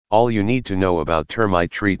All you need to know about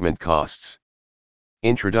termite treatment costs.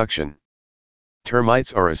 Introduction.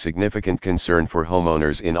 Termites are a significant concern for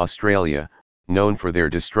homeowners in Australia, known for their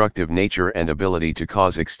destructive nature and ability to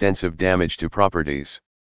cause extensive damage to properties.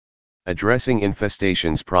 Addressing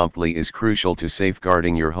infestations promptly is crucial to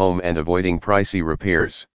safeguarding your home and avoiding pricey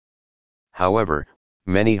repairs. However,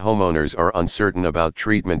 many homeowners are uncertain about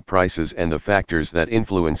treatment prices and the factors that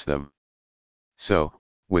influence them. So,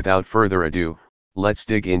 without further ado, let's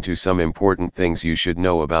dig into some important things you should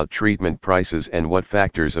know about treatment prices and what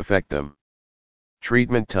factors affect them.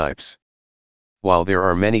 Treatment types. While there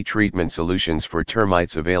are many treatment solutions for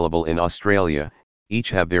termites available in Australia, each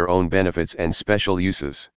have their own benefits and special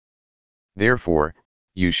uses. Therefore,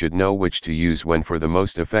 you should know which to use when for the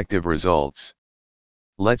most effective results.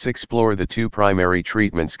 Let's explore the two primary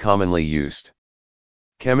treatments commonly used.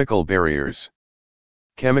 Chemical barriers.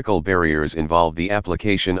 Chemical barriers involve the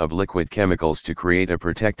application of liquid chemicals to create a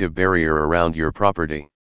protective barrier around your property.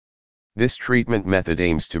 This treatment method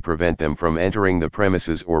aims to prevent them from entering the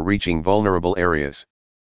premises or reaching vulnerable areas.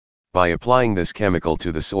 By applying this chemical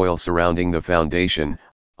to the soil surrounding the foundation,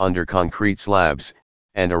 under concrete slabs,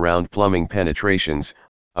 and around plumbing penetrations,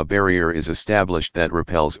 a barrier is established that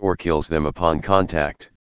repels or kills them upon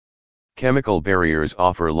contact. Chemical barriers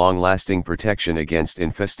offer long-lasting protection against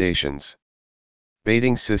infestations.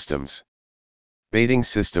 Baiting systems. Baiting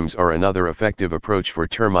systems are another effective approach for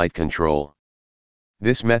termite control.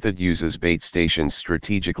 This method uses bait stations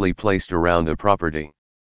strategically placed around the property.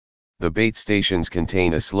 The bait stations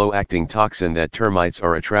contain a slow-acting toxin that termites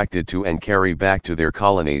are attracted to and carry back to their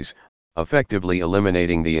colonies, effectively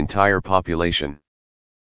eliminating the entire population.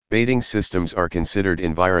 Baiting systems are considered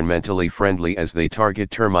environmentally friendly as they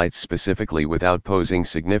target termites specifically without posing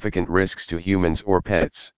significant risks to humans or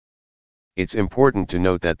pets. It's important to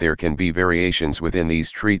note that there can be variations within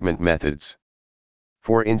these treatment methods.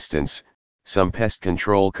 For instance, some pest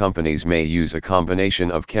control companies may use a combination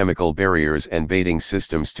of chemical barriers and baiting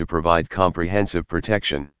systems to provide comprehensive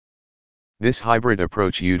protection. This hybrid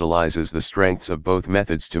approach utilizes the strengths of both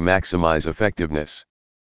methods to maximize effectiveness.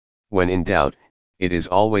 When in doubt, it is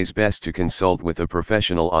always best to consult with a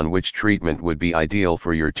professional on which treatment would be ideal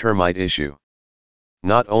for your termite issue.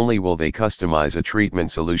 Not only will they customize a treatment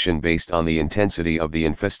solution based on the intensity of the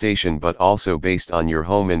infestation but also based on your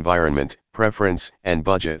home environment, preference, and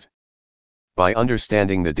budget. By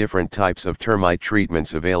understanding the different types of termite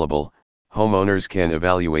treatments available, homeowners can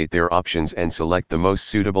evaluate their options and select the most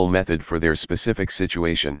suitable method for their specific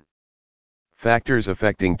situation. Factors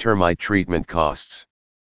affecting termite treatment costs.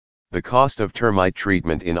 The cost of termite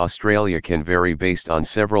treatment in Australia can vary based on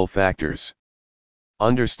several factors.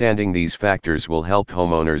 Understanding these factors will help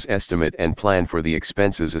homeowners estimate and plan for the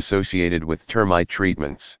expenses associated with termite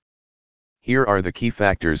treatments. Here are the key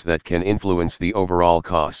factors that can influence the overall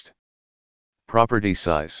cost. Property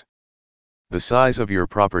size. The size of your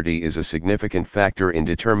property is a significant factor in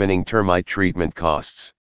determining termite treatment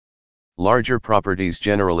costs. Larger properties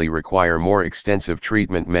generally require more extensive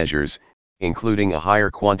treatment measures, including a higher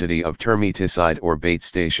quantity of termiticide or bait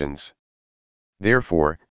stations.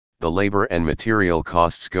 Therefore, the labor and material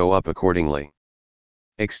costs go up accordingly.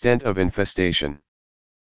 Extent of infestation.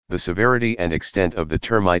 The severity and extent of the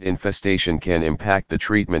termite infestation can impact the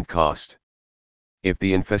treatment cost. If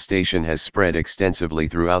the infestation has spread extensively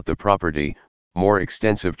throughout the property, more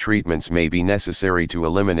extensive treatments may be necessary to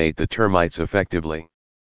eliminate the termites effectively.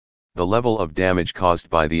 The level of damage caused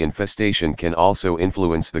by the infestation can also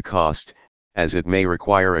influence the cost, as it may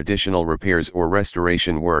require additional repairs or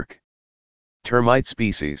restoration work. Termite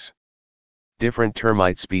species. Different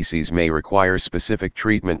termite species may require specific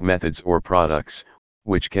treatment methods or products,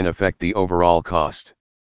 which can affect the overall cost.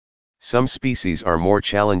 Some species are more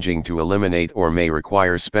challenging to eliminate or may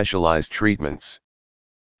require specialized treatments.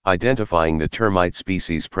 Identifying the termite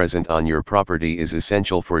species present on your property is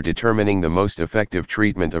essential for determining the most effective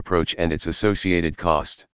treatment approach and its associated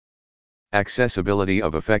cost. Accessibility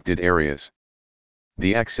of affected areas.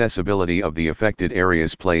 The accessibility of the affected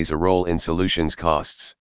areas plays a role in solutions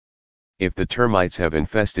costs. If the termites have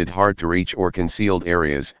infested hard-to-reach or concealed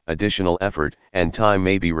areas, additional effort and time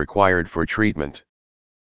may be required for treatment.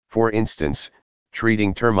 For instance,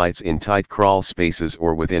 treating termites in tight crawl spaces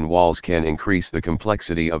or within walls can increase the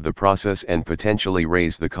complexity of the process and potentially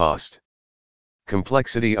raise the cost.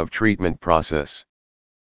 Complexity of treatment process.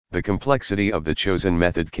 The complexity of the chosen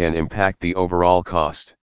method can impact the overall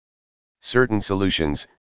cost. Certain solutions,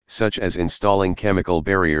 such as installing chemical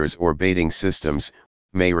barriers or baiting systems,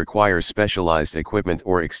 may require specialized equipment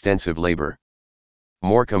or extensive labor.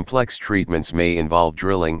 More complex treatments may involve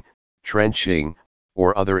drilling, trenching,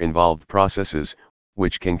 or other involved processes,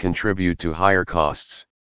 which can contribute to higher costs.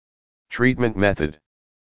 Treatment method.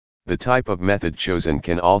 The type of method chosen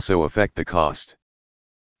can also affect the cost.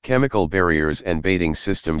 Chemical barriers and baiting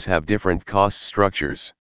systems have different cost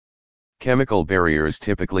structures. Chemical barriers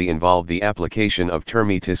typically involve the application of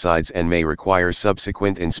termiticides and may require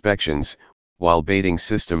subsequent inspections, while baiting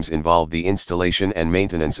systems involve the installation and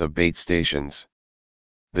maintenance of bait stations.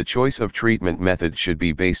 The choice of treatment method should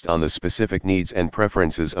be based on the specific needs and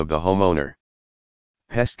preferences of the homeowner.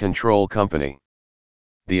 Pest control company.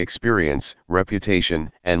 The experience,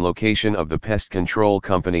 reputation, and location of the pest control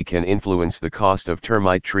company can influence the cost of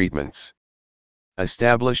termite treatments.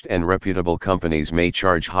 Established and reputable companies may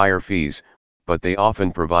charge higher fees, but they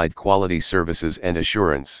often provide quality services and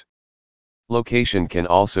assurance. Location can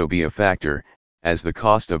also be a factor, as the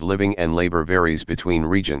cost of living and labor varies between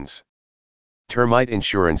regions. Termite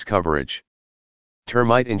insurance coverage.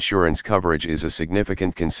 Termite insurance coverage is a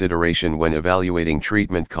significant consideration when evaluating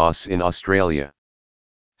treatment costs in Australia.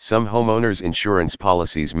 Some homeowners' insurance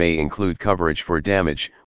policies may include coverage for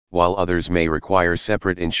damage, while others may require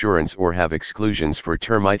separate insurance or have exclusions for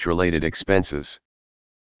termite-related expenses.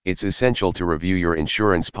 It's essential to review your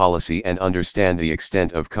insurance policy and understand the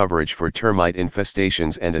extent of coverage for termite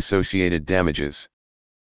infestations and associated damages.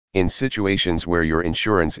 In situations where your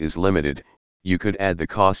insurance is limited, you could add the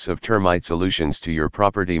costs of termite solutions to your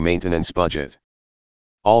property maintenance budget.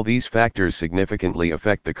 All these factors significantly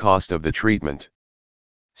affect the cost of the treatment.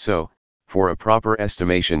 So, for a proper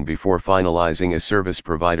estimation before finalizing a service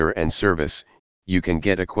provider and service, you can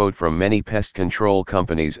get a quote from many pest control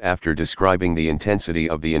companies after describing the intensity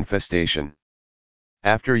of the infestation.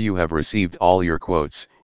 After you have received all your quotes,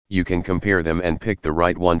 you can compare them and pick the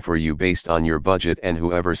right one for you based on your budget and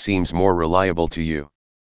whoever seems more reliable to you.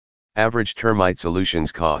 Average termite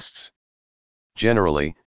solutions costs.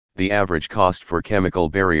 Generally, the average cost for chemical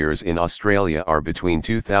barriers in Australia are between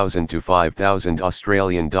 $2,000 to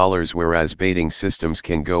 $5,000 whereas baiting systems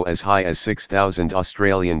can go as high as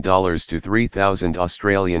 $6,000 to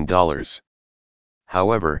 $3,000.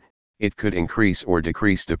 However, it could increase or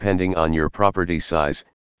decrease depending on your property size,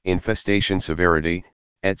 infestation severity,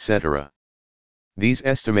 etc. These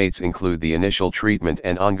estimates include the initial treatment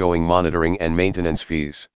and ongoing monitoring and maintenance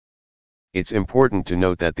fees. It's important to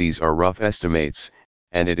note that these are rough estimates,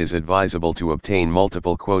 and it is advisable to obtain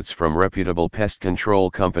multiple quotes from reputable pest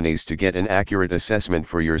control companies to get an accurate assessment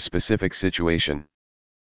for your specific situation.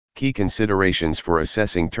 Key considerations for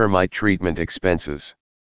assessing termite treatment expenses.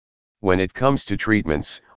 When it comes to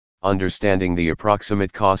treatments, understanding the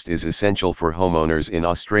approximate cost is essential for homeowners in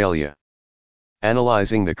Australia.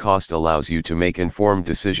 Analyzing the cost allows you to make informed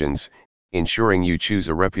decisions, ensuring you choose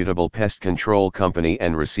a reputable pest control company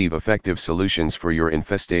and receive effective solutions for your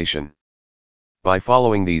infestation. By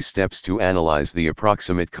following these steps to analyze the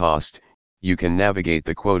approximate cost, you can navigate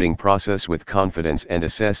the quoting process with confidence and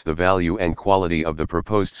assess the value and quality of the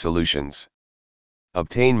proposed solutions.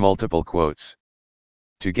 Obtain multiple quotes.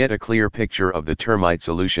 To get a clear picture of the termite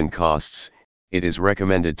solution costs, it is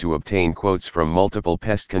recommended to obtain quotes from multiple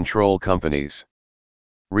pest control companies.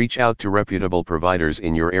 Reach out to reputable providers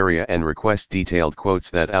in your area and request detailed quotes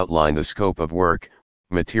that outline the scope of work,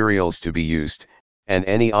 materials to be used, and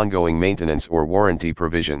any ongoing maintenance or warranty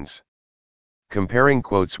provisions. Comparing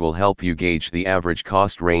quotes will help you gauge the average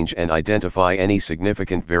cost range and identify any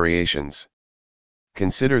significant variations.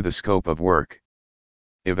 Consider the scope of work.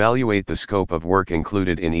 Evaluate the scope of work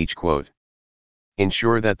included in each quote.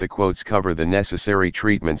 Ensure that the quotes cover the necessary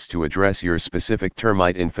treatments to address your specific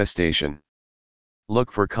termite infestation.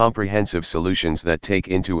 Look for comprehensive solutions that take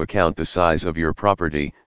into account the size of your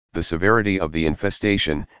property, the severity of the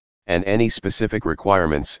infestation, and any specific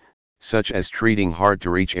requirements, such as treating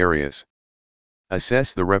hard-to-reach areas.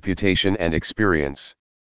 Assess the reputation and experience.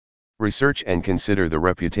 Research and consider the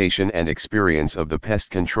reputation and experience of the pest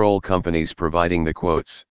control companies providing the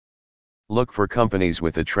quotes. Look for companies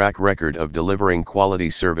with a track record of delivering quality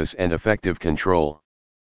service and effective control.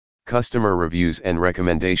 Customer reviews and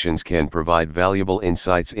recommendations can provide valuable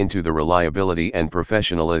insights into the reliability and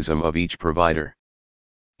professionalism of each provider.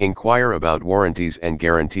 Inquire about warranties and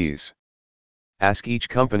guarantees. Ask each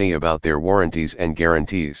company about their warranties and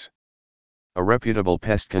guarantees. A reputable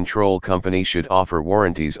pest control company should offer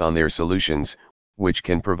warranties on their solutions, which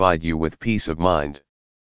can provide you with peace of mind.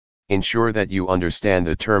 Ensure that you understand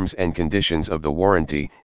the terms and conditions of the warranty,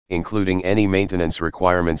 including any maintenance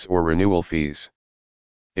requirements or renewal fees.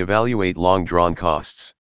 Evaluate long-drawn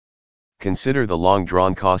costs. Consider the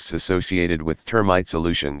long-drawn costs associated with termite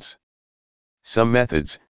solutions. Some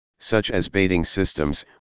methods, such as baiting systems,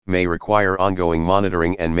 may require ongoing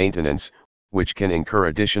monitoring and maintenance, which can incur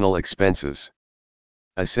additional expenses.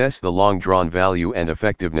 Assess the long-drawn value and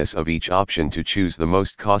effectiveness of each option to choose the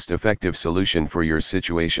most cost-effective solution for your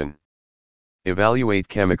situation. Evaluate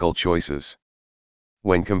chemical choices.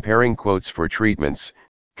 When comparing quotes for treatments,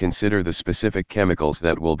 consider the specific chemicals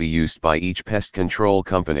that will be used by each pest control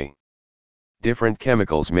company. Different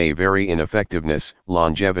chemicals may vary in effectiveness,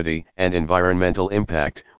 longevity, and environmental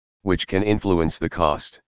impact, which can influence the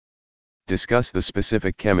cost. Discuss the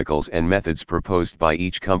specific chemicals and methods proposed by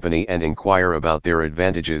each company and inquire about their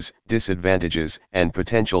advantages, disadvantages, and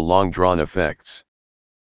potential long-drawn effects.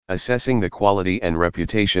 Assessing the quality and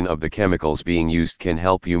reputation of the chemicals being used can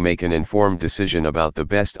help you make an informed decision about the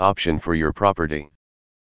best option for your property.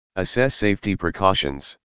 Assess safety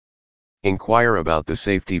precautions. Inquire about the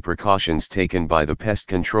safety precautions taken by the pest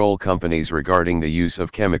control companies regarding the use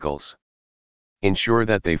of chemicals. Ensure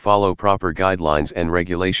that they follow proper guidelines and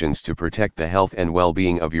regulations to protect the health and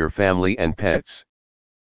well-being of your family and pets.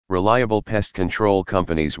 Reliable pest control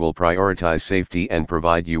companies will prioritize safety and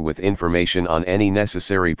provide you with information on any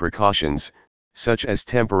necessary precautions, such as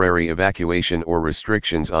temporary evacuation or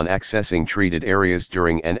restrictions on accessing treated areas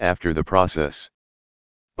during and after the process.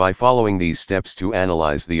 By following these steps to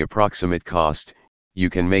analyze the approximate cost, you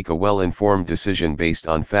can make a well-informed decision based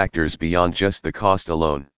on factors beyond just the cost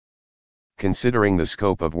alone. Considering the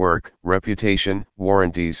scope of work, reputation,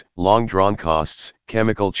 warranties, long-drawn costs,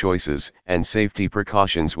 chemical choices, and safety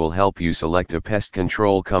precautions will help you select a pest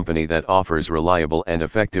control company that offers reliable and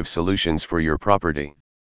effective solutions for your property.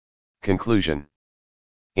 Conclusion.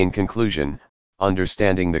 In conclusion,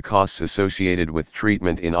 understanding the costs associated with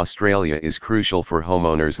treatment in Australia is crucial for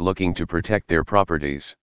homeowners looking to protect their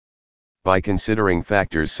properties. By considering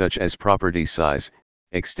factors such as property size,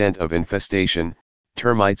 extent of infestation,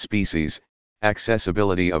 termite species,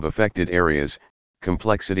 accessibility of affected areas,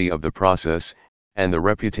 complexity of the process, and the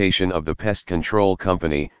reputation of the pest control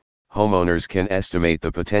company, homeowners can estimate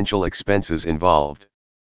the potential expenses involved.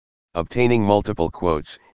 Obtaining multiple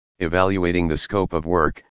quotes, evaluating the scope of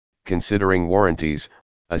work, considering warranties,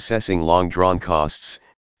 assessing long-drawn costs,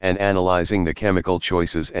 and analyzing the chemical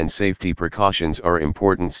choices and safety precautions are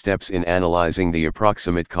important steps in analyzing the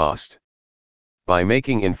approximate cost. By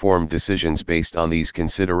making informed decisions based on these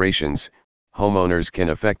considerations, homeowners can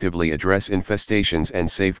effectively address infestations and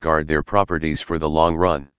safeguard their properties for the long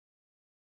run.